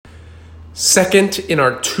Second in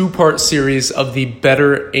our two-part series of The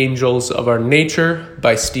Better Angels of Our Nature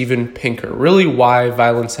by Steven Pinker. Really why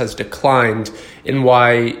violence has declined and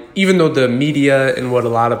why, even though the media and what a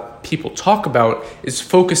lot of people talk about is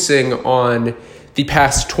focusing on the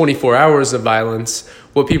past 24 hours of violence,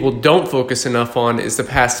 what people don't focus enough on is the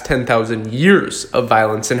past 10,000 years of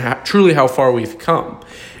violence and truly how far we've come.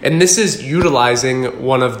 And this is utilizing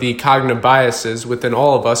one of the cognitive biases within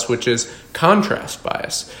all of us, which is contrast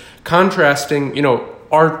bias. Contrasting,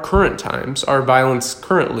 our current times, our violence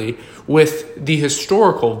currently, with the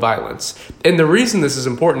historical violence. And the reason this is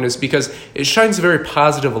important is because it shines a very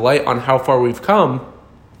positive light on how far we've come.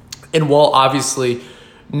 And while obviously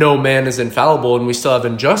no man is infallible and we still have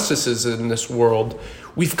injustices in this world,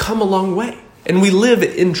 we've come a long way. And we live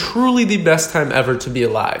in truly the best time ever to be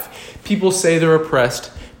alive. People say they're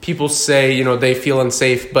oppressed. People say, they feel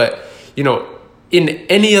unsafe. But, in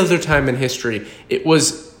any other time in history, it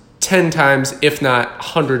was 10 times, if not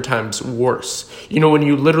 100 times worse. When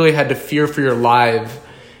you literally had to fear for your life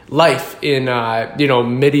in,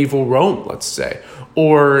 medieval Rome, let's say.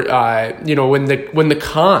 Or, when the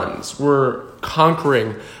Khans were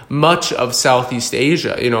conquering much of Southeast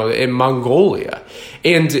Asia, in Mongolia.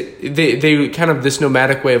 And they kind of this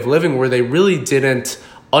nomadic way of living where they really didn't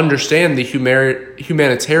understand the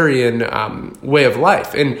humanitarian way of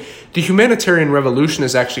life. And the humanitarian revolution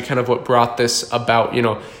is actually kind of what brought this about,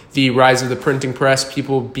 the rise of the printing press.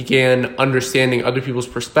 People began understanding other people's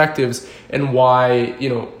perspectives and why,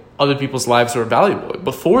 other people's lives were valuable.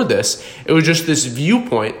 Before this, it was just this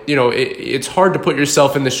viewpoint. It's hard to put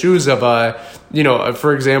yourself in the shoes of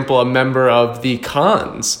for example, a member of the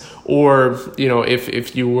Khans, or,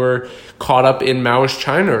 if you were caught up in Maoist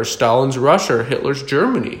China or Stalin's Russia or Hitler's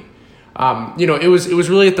Germany. It was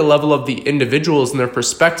really at the level of the individuals and their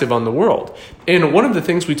perspective on the world. And one of the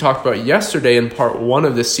things we talked about yesterday in part one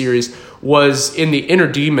of this series was in the inner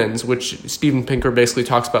demons, which Steven Pinker basically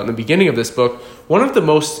talks about in the beginning of this book. One of the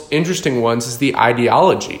most interesting ones is the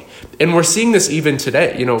ideology. And we're seeing this even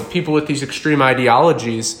today. People with these extreme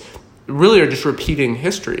ideologies really are just repeating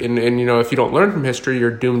history. And if you don't learn from history,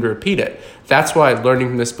 you're doomed to repeat it. That's why learning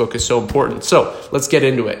from this book is so important. So let's get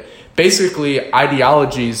into it. Basically,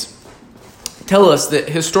 ideologies tell us that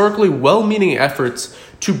historically well-meaning efforts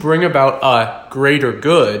to bring about a greater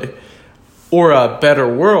good or a better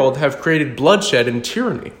world have created bloodshed and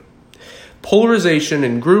tyranny. Polarization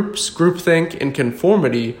in groups, groupthink, and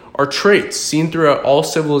conformity are traits seen throughout all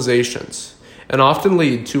civilizations and often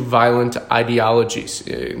lead to violent ideologies.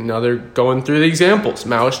 Now they're going through the examples: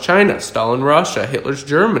 Maoist China, Stalin Russia, Hitler's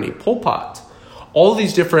Germany, Pol Pot. All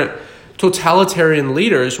these different totalitarian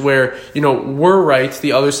leaders where, we're right,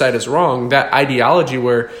 the other side is wrong. That ideology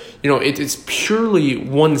where, it's purely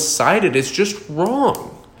one-sided, it's just wrong.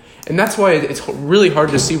 And that's why it's really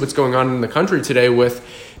hard to see what's going on in the country today with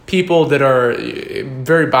people that are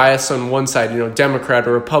very biased on one side, Democrat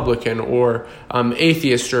or Republican or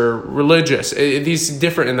atheist or religious. These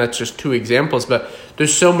different, and that's just two examples, but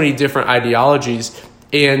there's so many different ideologies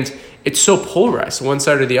and it's so polarized, one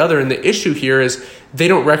side or the other. And the issue here is they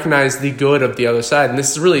don't recognize the good of the other side. And this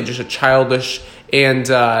is really just a childish and,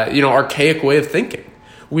 archaic way of thinking.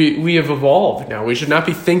 We have evolved now. We should not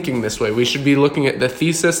be thinking this way. We should be looking at the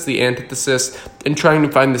thesis, the antithesis, and trying to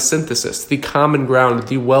find the synthesis, the common ground,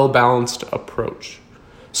 the well-balanced approach.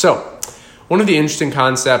 So, one of the interesting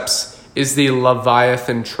concepts is the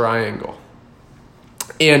Leviathan triangle.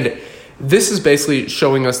 And this is basically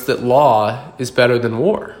showing us that law is better than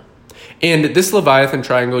war. And this Leviathan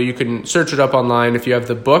triangle, you can search it up online if you have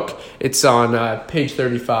the book. It's on page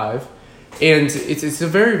 35. And it's a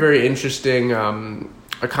very, very interesting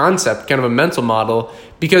a concept, kind of a mental model,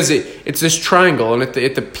 because it's this triangle. And at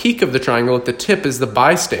the peak of the triangle, at the tip, is the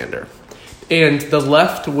bystander. And the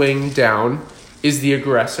left wing down is the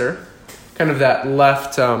aggressor. Kind of that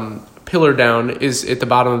left pillar down is at the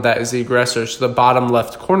bottom of that is the aggressor. So the bottom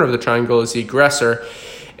left corner of the triangle is the aggressor.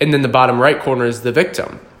 And then the bottom right corner is the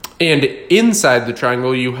victim. And inside the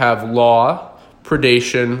triangle, you have law,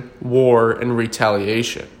 predation, war, and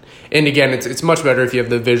retaliation. And again, it's much better if you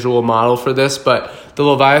have the visual model for this, but the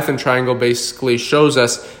Leviathan triangle basically shows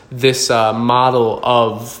us this model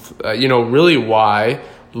of, really why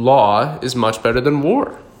law is much better than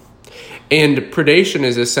war. And predation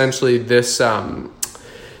is essentially this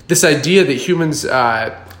idea that humans,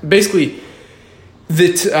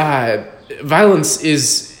 violence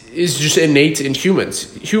is just innate in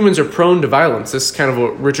humans. Humans are prone to violence. This is kind of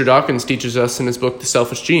what Richard Dawkins teaches us in his book, The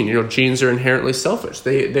Selfish Gene. Genes are inherently selfish.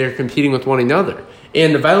 They're competing with one another.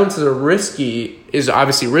 And the violence is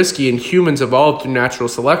obviously risky, and humans evolved through natural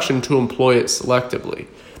selection to employ it selectively.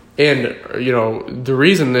 And, the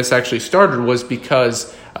reason this actually started was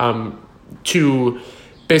because to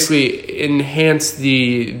basically enhance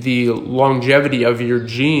the longevity of your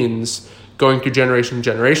genes going through generation to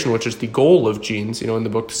generation, which is the goal of genes. In the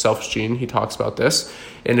book The Selfish Gene, he talks about this.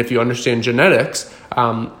 And if you understand genetics,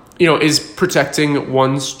 is protecting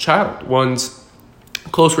one's child, one's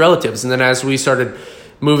close relatives. And then as we started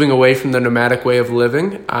moving away from the nomadic way of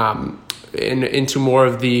living into more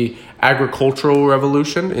of the agricultural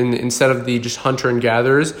revolution, instead of the just hunter and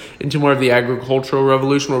gatherers, into more of the agricultural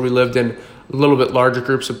revolution where we lived in a little bit larger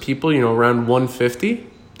groups of people, around 150.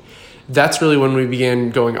 That's really when we began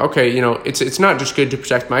going, okay, it's not just good to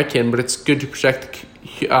protect my kin, but it's good to protect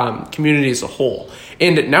the community as a whole.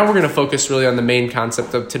 And now we're going to focus really on the main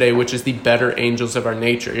concept of today, which is the better angels of our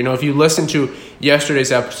nature. If you listen to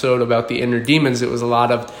yesterday's episode about the inner demons, it was a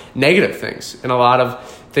lot of negative things and a lot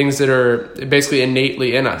of things that are basically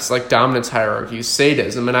innately in us, like dominance hierarchies,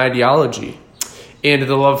 sadism, and ideology. And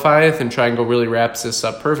the Leviathan triangle really wraps this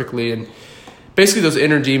up perfectly. And basically those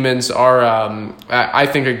inner demons are, I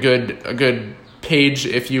think, a good page,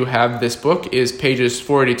 if you have this book, is pages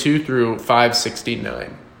 482 through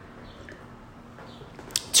 569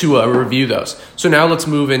 to review those. So now let's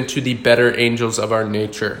move into the better angels of our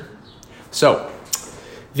nature. So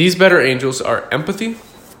these better angels are empathy,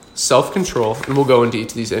 self-control, and we'll go into each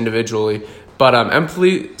of these individually, but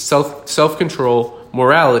empathy, self-control,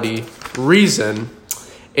 morality, reason,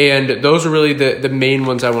 and those are really the main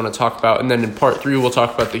ones I want to talk about. And then in part 3, we'll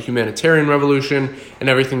talk about the humanitarian revolution and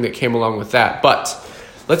everything that came along with that. But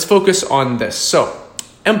let's focus on this. So,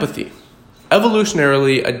 empathy,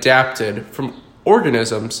 evolutionarily adapted from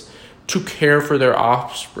organisms to care for their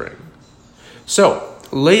offspring. So,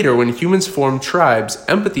 later when humans formed tribes,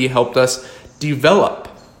 empathy helped us develop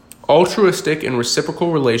altruistic and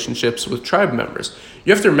reciprocal relationships with tribe members.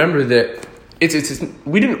 You have to remember that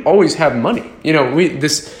we didn't always have money.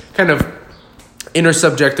 This kind of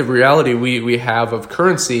intersubjective reality we have of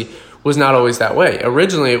currency was not always that way.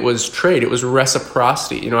 Originally, it was trade. It was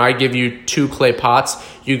reciprocity. I give you 2 clay pots,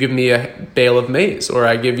 you give me a bale of maize, or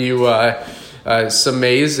I give you some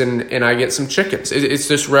maize and I get some chickens. It's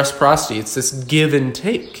this reciprocity. It's this give and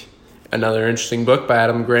take. Another interesting book by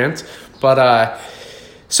Adam Grant. But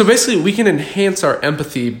so basically, we can enhance our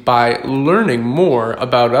empathy by learning more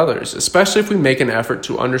about others, especially if we make an effort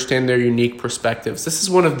to understand their unique perspectives. This is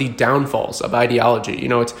one of the downfalls of ideology.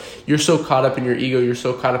 You're so caught up in your ego, you're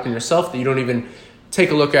so caught up in yourself that you don't even take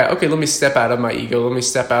a look at, okay, let me step out of my ego, let me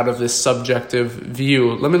step out of this subjective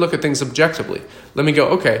view, let me look at things objectively. Let me go,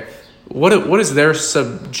 okay, what is their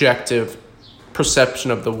subjective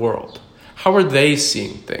perception of the world? How are they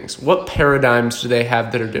seeing things? What paradigms do they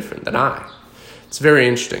have that are different than I? It's very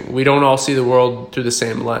interesting. We don't all see the world through the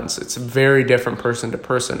same lens. It's very different person to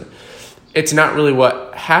person. It's not really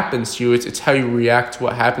what happens to you. It's how you react to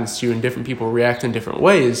what happens to you, and different people react in different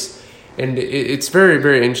ways. And it's very,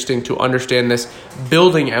 very interesting to understand this,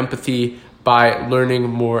 building empathy by learning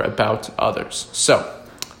more about others. So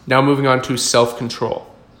now moving on to self-control.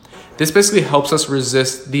 This basically helps us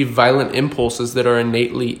resist the violent impulses that are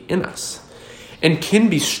innately in us and can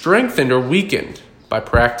be strengthened or weakened by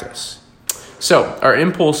practice. So, our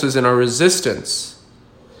impulses and our resistance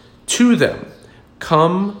to them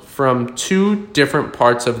come from 2 different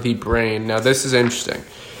parts of the brain. Now, this is interesting.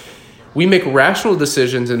 We make rational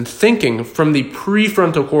decisions and thinking from the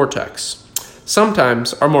prefrontal cortex.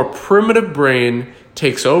 Sometimes our more primitive brain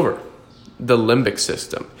takes over, the limbic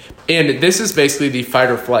system. And this is basically the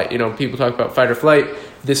fight or flight. People talk about fight or flight,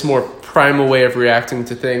 this more primal way of reacting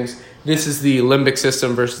to things. This is the limbic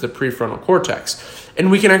system versus the prefrontal cortex. And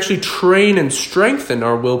we can actually train and strengthen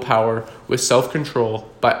our willpower with self-control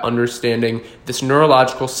by understanding this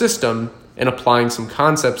neurological system and applying some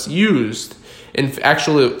concepts used in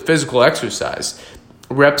actual physical exercise,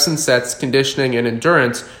 reps and sets, conditioning, and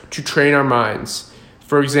endurance to train our minds.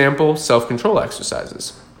 For example, self-control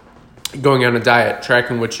exercises, going on a diet,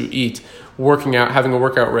 tracking what you eat, working out, having a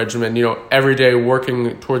workout regimen, every day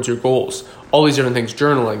working towards your goals. All these different things,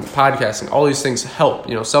 journaling, podcasting, all these things help.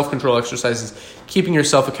 Self-control exercises, keeping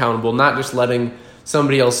yourself accountable, not just letting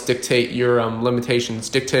somebody else dictate your limitations,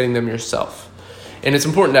 dictating them yourself. And it's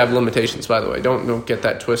important to have limitations, by the way. Don't get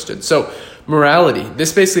that twisted. So, morality.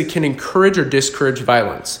 This basically can encourage or discourage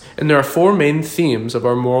violence. And there are 4 main themes of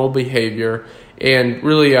our moral behavior. And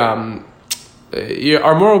really, our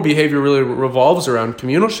moral behavior really revolves around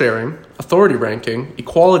communal sharing, authority ranking,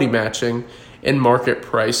 equality matching, and market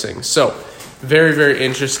pricing. So, very, very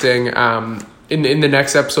interesting. In the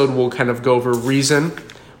next episode, we'll kind of go over reason.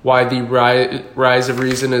 why the rise of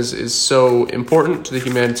reason is so important to the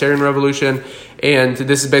humanitarian revolution. And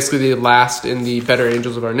this is basically the last in the Better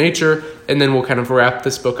Angels of Our Nature. And then we'll kind of wrap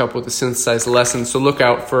this book up with a synthesized lesson. So look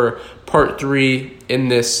out for part 3 in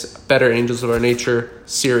this Better Angels of Our Nature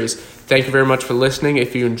series. Thank you very much for listening.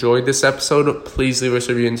 If you enjoyed this episode, please leave us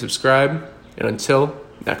a review and subscribe. And until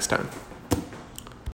next time.